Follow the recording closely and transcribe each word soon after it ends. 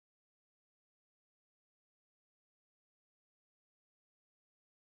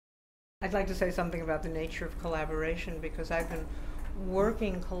I'd like to say something about the nature of collaboration, because I've been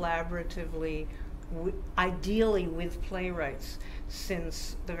working collaboratively, ideally with playwrights,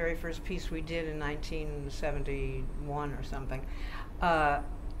 since the very first piece we did in 1971 or something.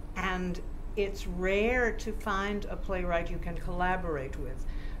 And it's rare to find a playwright you can collaborate with.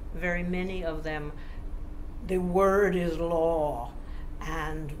 Very many of them, the word is law,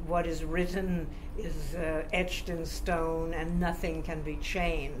 and what is written is etched in stone, and nothing can be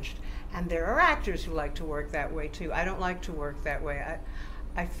changed. And there are actors who like to work that way too. I don't like to work that way.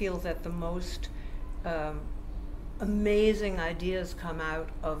 I feel that the most amazing ideas come out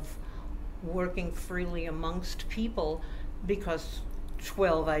of working freely amongst people, because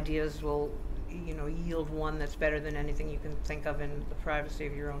 12 ideas will, yield one that's better than anything you can think of in the privacy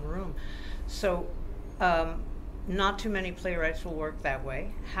of your own room. So not too many playwrights will work that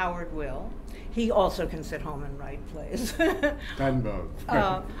way. Howard will. He also can sit home and write plays. Done both.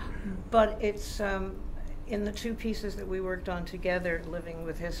 But it's in the two pieces that we worked on together, Living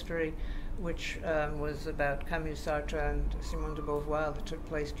with History, which was about Camus, Sartre, and Simone de Beauvoir, that took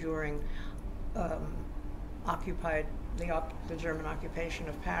place during the German occupation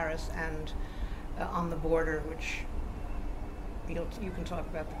of Paris, and On the Border, which you can talk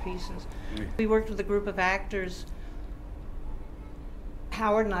about the pieces. We worked with a group of actors.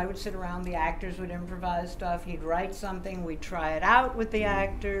 Howard and I would sit around, the actors would improvise stuff, he'd write something, we'd try it out with the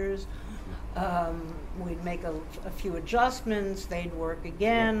actors, we'd make a few adjustments, they'd work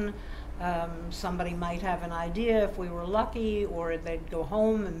again. Somebody might have an idea if we were lucky, or they'd go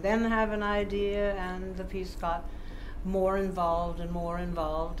home and then have an idea, and the piece got more involved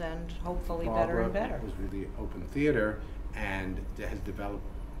and hopefully better and better. It was really open theater and has developed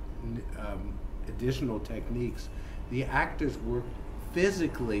additional techniques. The actors worked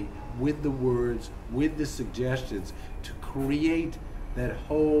physically with the words, with the suggestions, to create that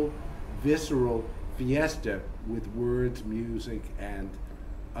whole visceral fiesta with words, music, and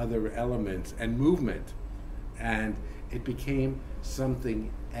other elements, and movement. And it became something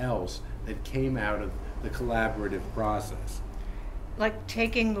else that came out of the collaborative process. Like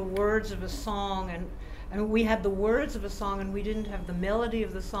taking the words of a song, and we had the words of a song and we didn't have the melody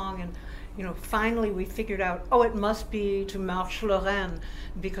of the song, and finally we figured out, it must be to Marche Lorraine,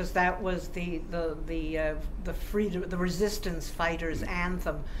 because that was the resistance fighters'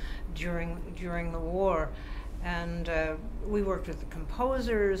 anthem during the war. And we worked with the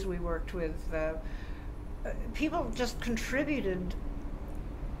composers, we worked with people, just contributed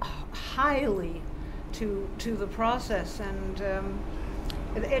highly to the process, and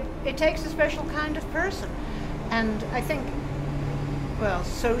it takes a special kind of person. And I think,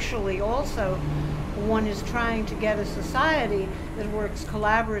 socially also, one is trying to get a society that works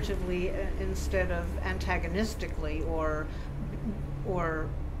collaboratively instead of antagonistically or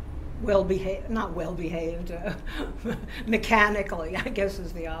not well-behaved, mechanically, I guess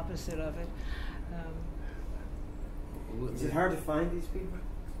is the opposite of it. Is it hard to find these people?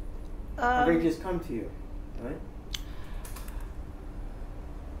 Or they just come to you, right?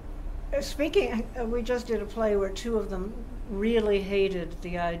 We just did a play where two of them really hated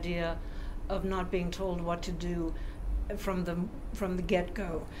the idea of not being told what to do from the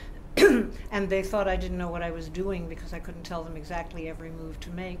get-go. And they thought I didn't know what I was doing because I couldn't tell them exactly every move to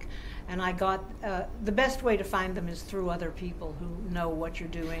make. And I got, the best way to find them is through other people who know what you're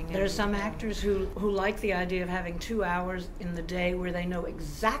doing. There are some actors who like the idea of having 2 hours in the day where they know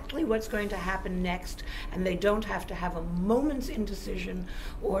exactly what's going to happen next, and they don't have to have a moment's indecision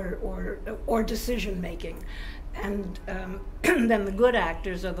or decision making. And then the good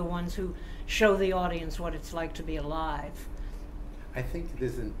actors are the ones who show the audience what it's like to be alive. I think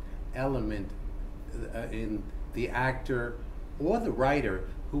there's an element in the actor or the writer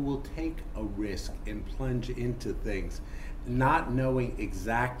who will take a risk and plunge into things, not knowing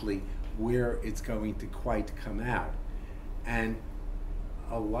exactly where it's going to quite come out. And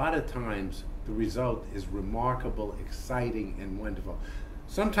a lot of times the result is remarkable, exciting, and wonderful.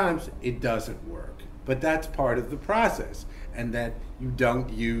 Sometimes it doesn't work, but that's part of the process, and that you don't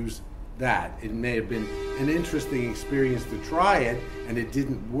use that. It may have been an interesting experience to try it and it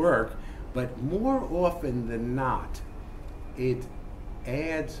didn't work, but more often than not, it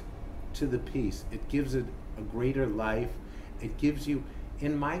adds to the piece. It gives it a greater life. It gives you,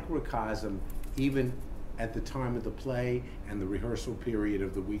 in microcosm, even at the time of the play and the rehearsal period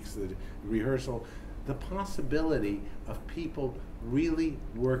of the weeks of the rehearsal, the possibility of people really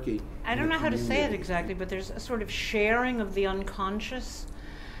working. I don't know how to say it exactly, but there's a sort of sharing of the unconscious,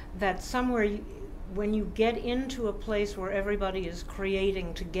 that somewhere when you get into a place where everybody is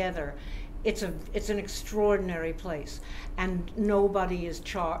creating together, it's an extraordinary place, and nobody is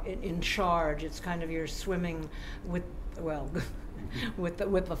in charge. It's kind of you're swimming with, well, with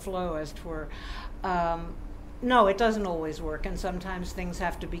the flow, as 'twere. No, it doesn't always work, and sometimes things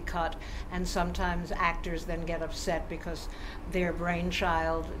have to be cut, and sometimes actors then get upset because their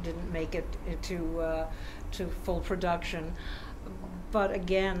brainchild didn't make it to full production. But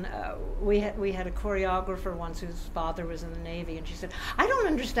again, we had a choreographer once whose father was in the Navy, and she said, "I don't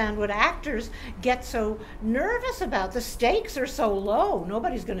understand what actors get so nervous about. The stakes are so low.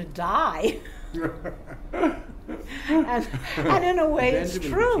 Nobody's going to die." and in a way, it's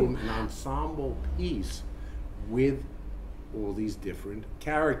true. Became an ensemble piece with all these different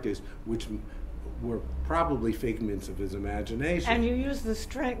characters, which were probably figments of his imagination. And you use the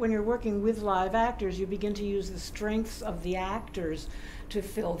strength, when you're working with live actors, you begin to use the strengths of the actors to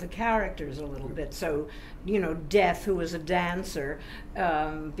fill the characters a little bit. So, Death, who was a dancer,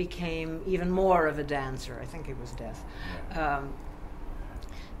 became even more of a dancer. I think it was Death. Yeah.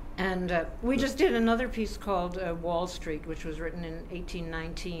 And we just did another piece called Wall Street, which was written in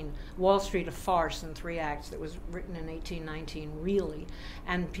 1819. Wall Street, a farce in 3 acts that was written in 1819, really.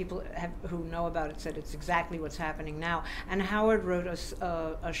 And people who know about it said it's exactly what's happening now. And Howard wrote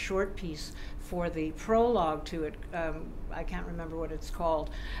a short piece for the prologue to it. I can't remember what it's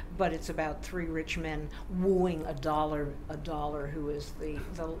called, but it's about 3 rich men wooing a dollar, who is the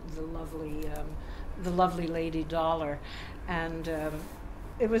lovely Lady Dollar. And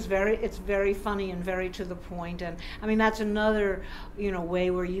it's very funny and very to the point, and I mean that's another way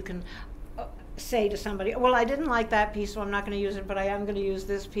where you can say to somebody, well, I didn't like that piece, so I'm not going to use it, but I am going to use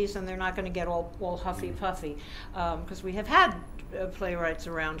this piece, and they're not going to get all huffy puffy, because we have had playwrights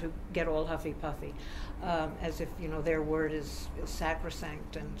around who get all huffy puffy, as if their word is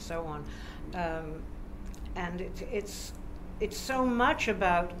sacrosanct and so on, and it's so much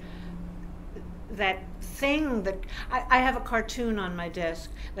about that thing that I have a cartoon on my desk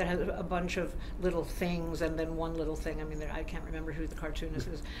that has a bunch of little things and then one little thing. I mean, I can't remember who the cartoonist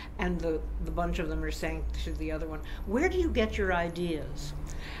is, and the bunch of them are saying to the other one, "Where do you get your ideas?"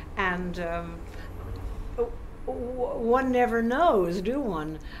 And one never knows, do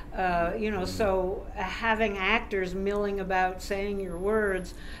one? So having actors milling about saying your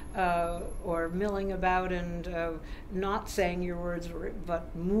words, or milling about and not saying your words,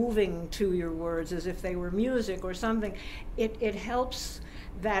 but moving to your words as if they were music or something, it helps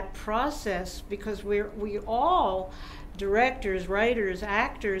that process, because we all, directors, writers,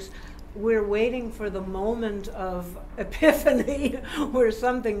 actors, we're waiting for the moment of epiphany where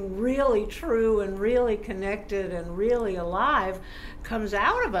something really true and really connected and really alive comes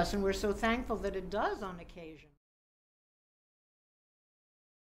out of us, and we're so thankful that it does on occasion.